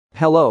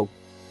Hello.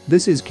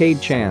 This is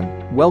Kade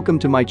Chan, welcome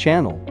to my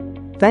channel.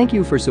 Thank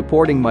you for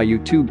supporting my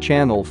YouTube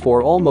channel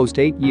for almost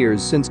 8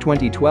 years since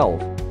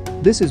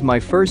 2012. This is my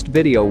first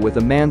video with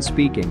a man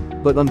speaking,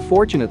 but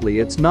unfortunately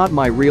it's not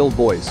my real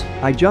voice.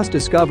 I just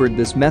discovered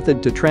this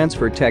method to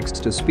transfer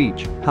text to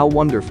speech, how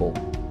wonderful.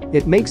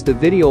 It makes the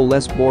video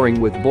less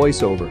boring with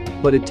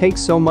voiceover, but it takes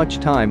so much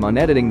time on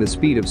editing the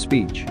speed of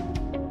speech.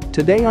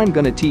 Today I'm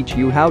gonna teach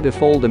you how to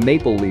fold a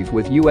maple leaf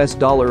with US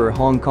dollar or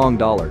Hong Kong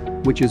dollar,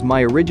 which is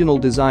my original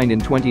design in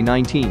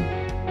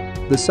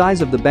 2019. The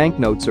size of the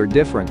banknotes are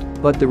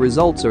different, but the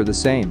results are the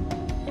same.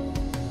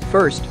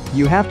 First,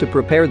 you have to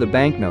prepare the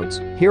banknotes.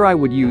 Here I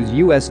would use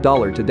US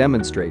dollar to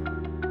demonstrate.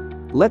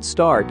 Let's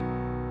start.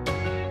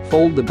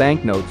 Fold the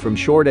banknote from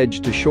short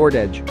edge to short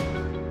edge.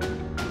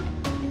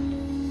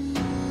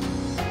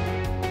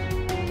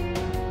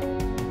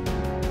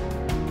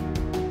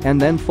 And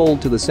then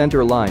fold to the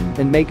center line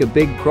and make a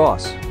big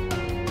cross.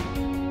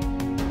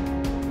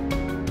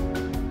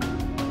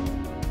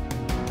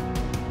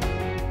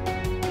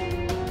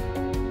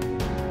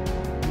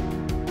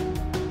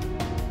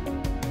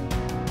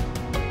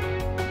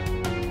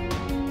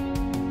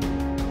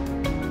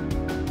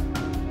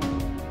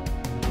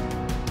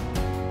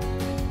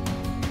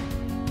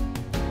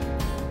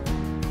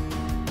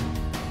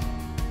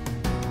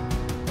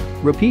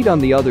 Repeat on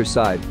the other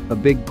side, a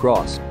big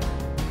cross.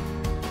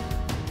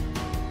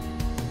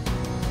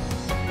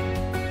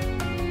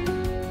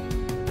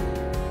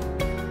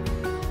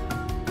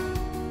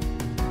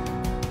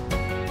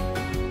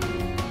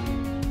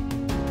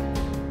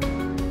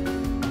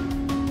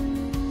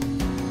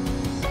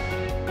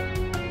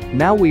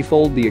 Now we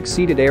fold the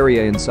exceeded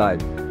area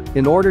inside.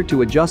 In order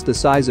to adjust the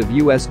size of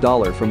US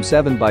dollar from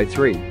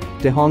 7:3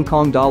 to Hong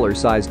Kong dollar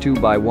size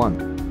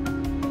 2:1.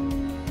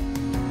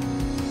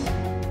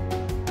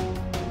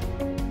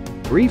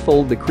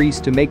 Refold the crease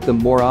to make them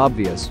more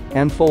obvious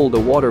and fold a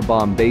water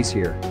bomb base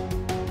here.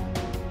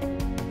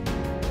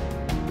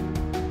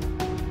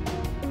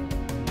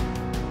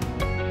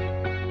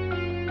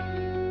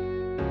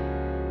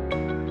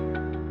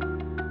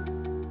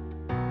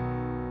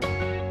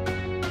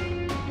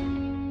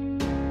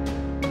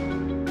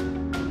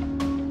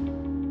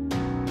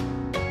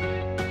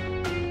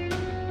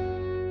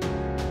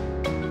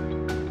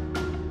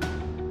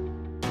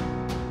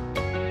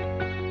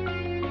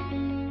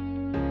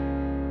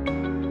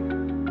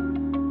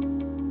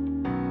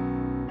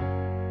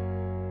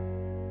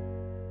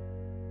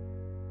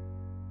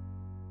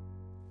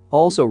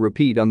 Also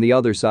repeat on the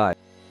other side.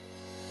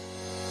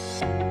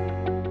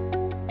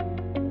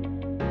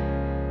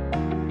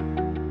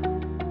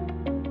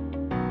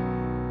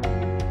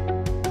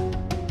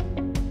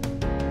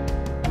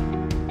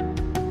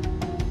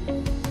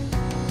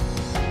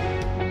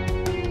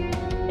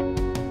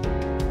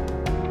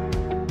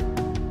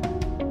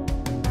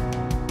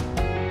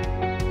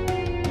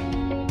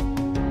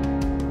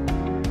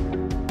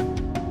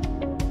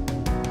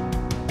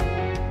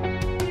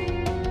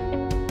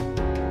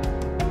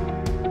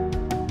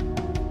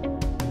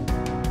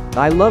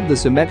 I love the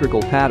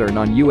symmetrical pattern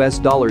on US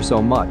dollar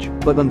so much,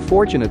 but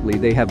unfortunately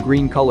they have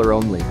green color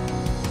only.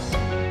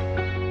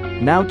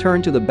 Now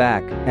turn to the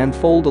back and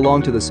fold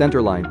along to the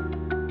center line.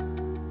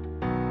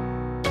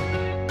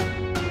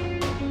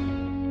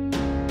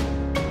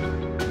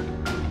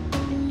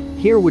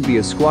 Here would be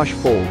a squash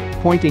fold,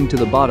 pointing to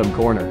the bottom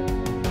corner.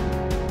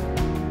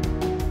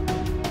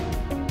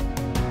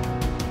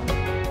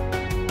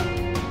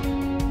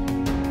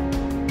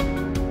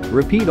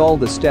 Repeat all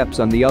the steps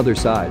on the other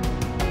side.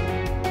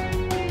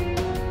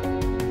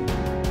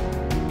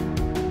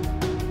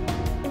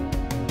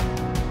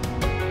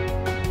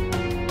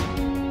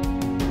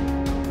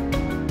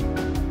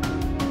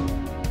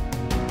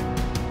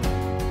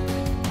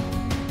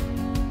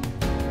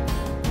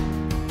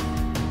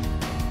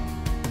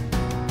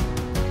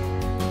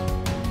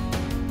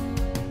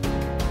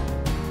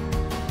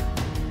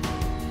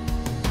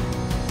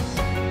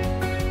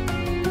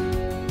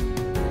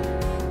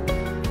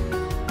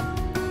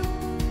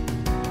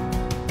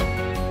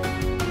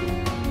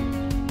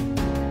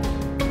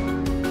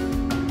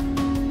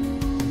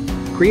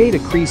 Create a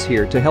crease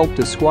here to help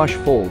to squash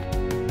fold.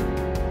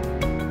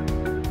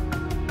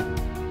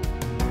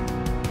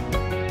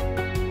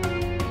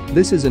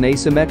 This is an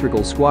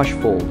asymmetrical squash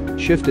fold,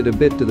 shifted a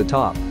bit to the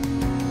top.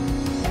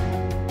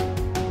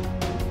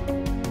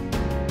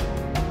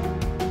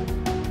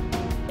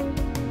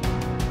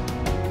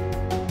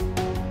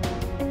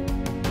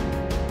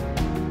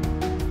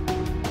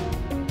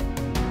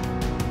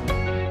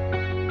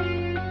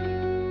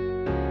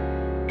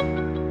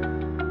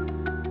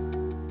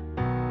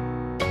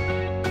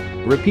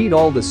 Repeat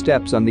all the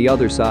steps on the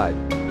other side.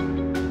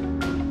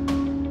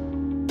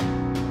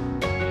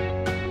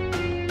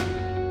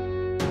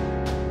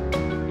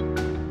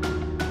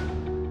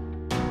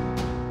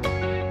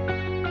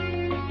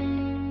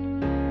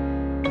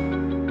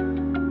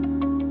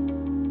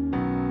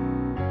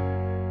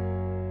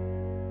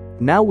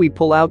 Now we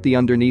pull out the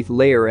underneath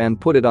layer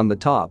and put it on the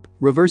top,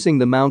 reversing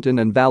the mountain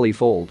and valley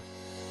fold.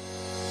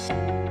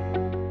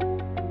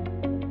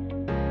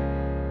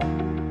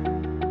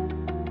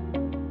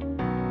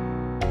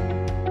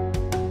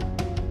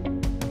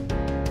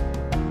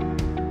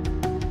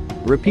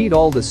 Repeat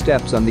all the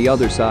steps on the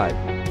other side.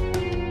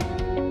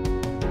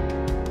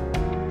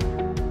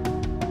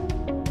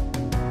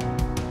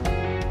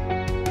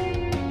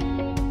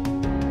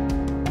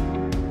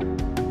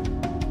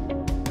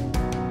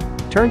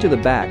 Turn to the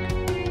back.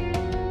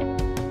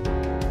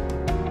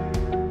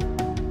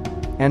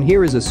 And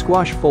here is a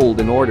squash fold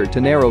in order to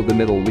narrow the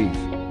middle leaf.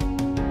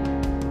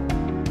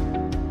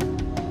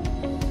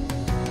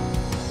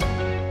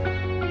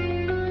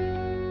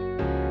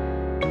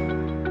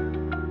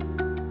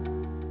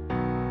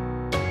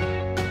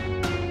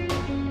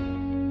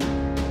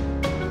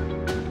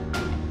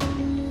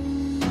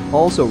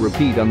 Also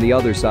repeat on the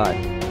other side.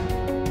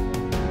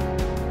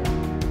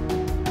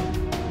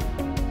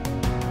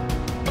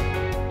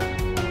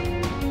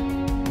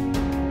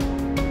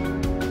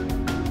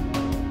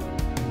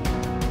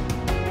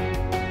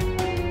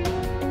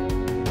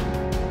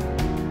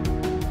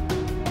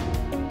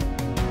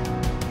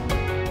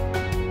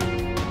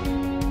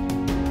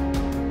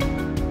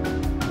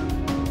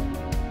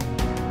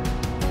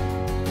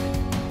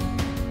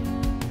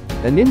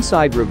 An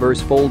inside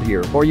reverse fold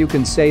here, or you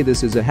can say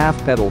this is a half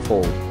petal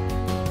fold.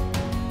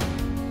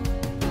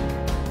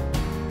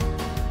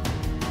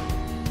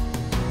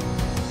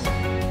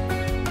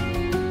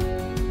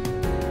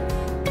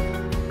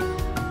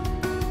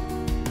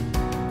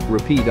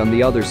 Repeat on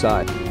the other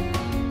side.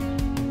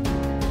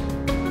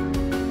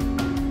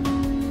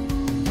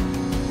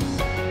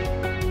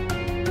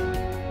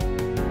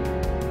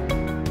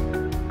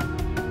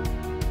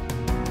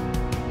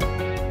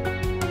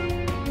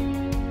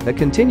 A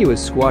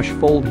continuous squash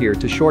fold here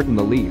to shorten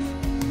the leaf.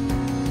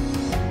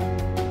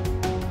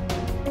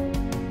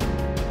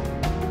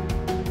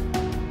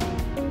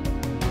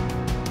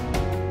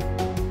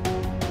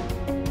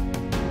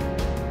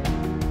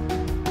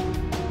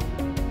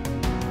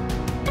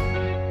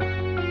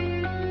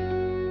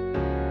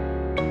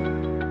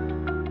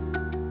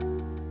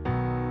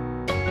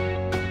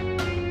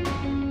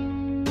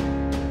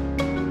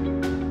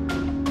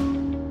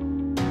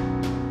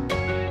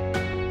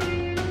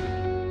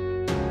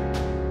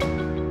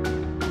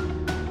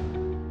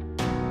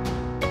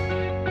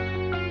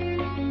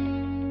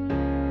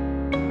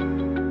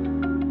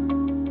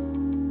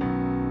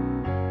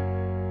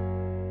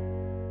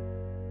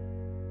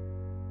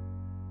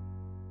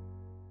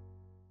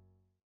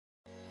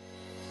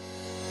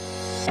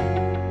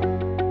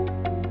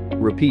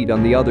 Repeat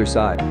on the other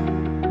side.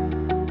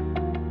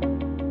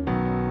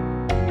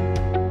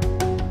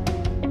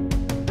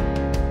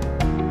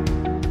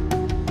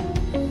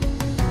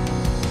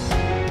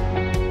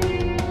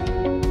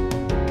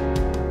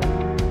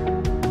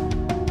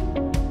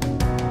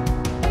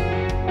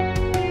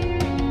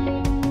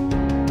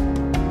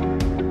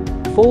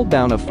 Fold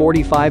down a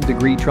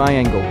 45-degree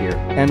triangle here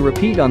and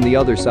repeat on the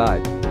other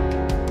side.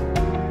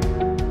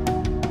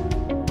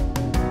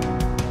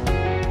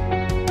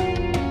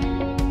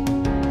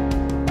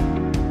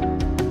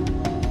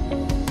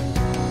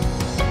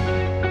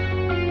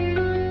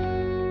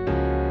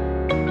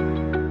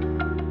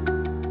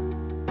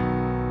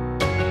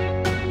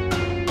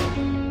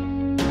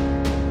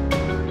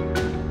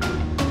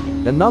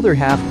 Another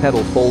half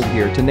petal fold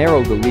here to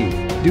narrow the leaf.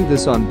 Do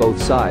this on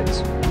both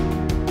sides.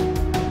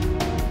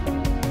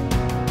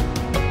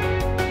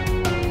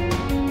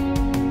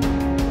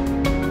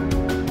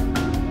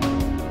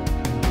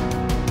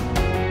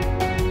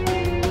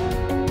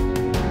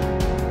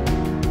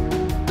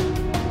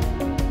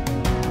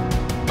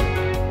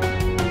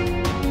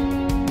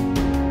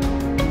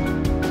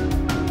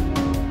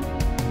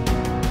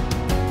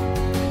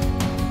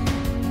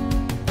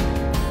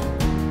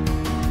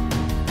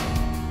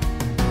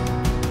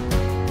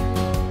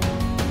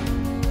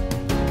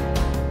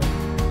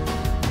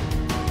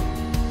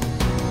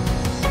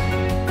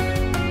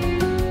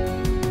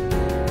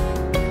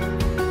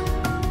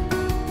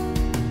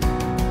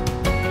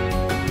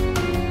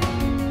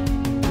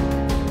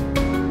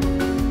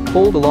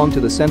 Fold along to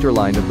the center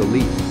line of the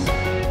leaf.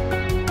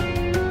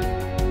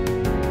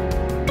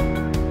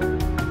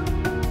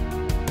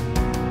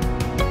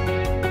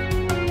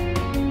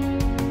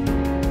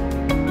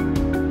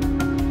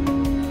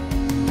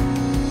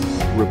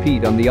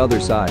 Repeat on the other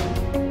side.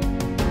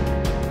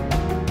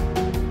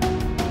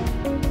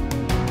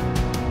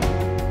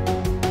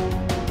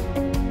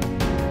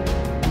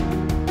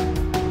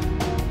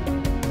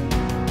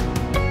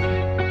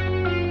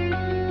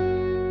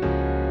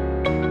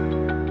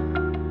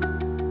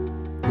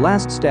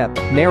 Last step,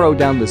 narrow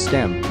down the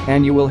stem,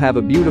 and you will have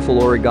a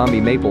beautiful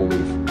origami maple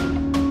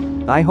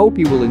leaf. I hope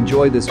you will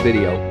enjoy this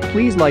video.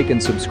 Please like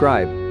and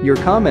subscribe. Your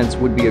comments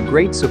would be a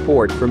great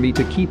support for me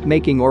to keep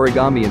making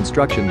origami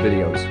instruction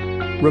videos.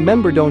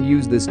 Remember, don't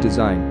use this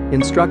design,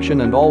 instruction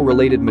and all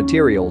related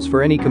materials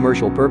for any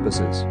commercial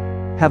purposes.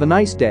 Have a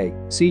nice day.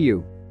 See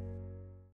you.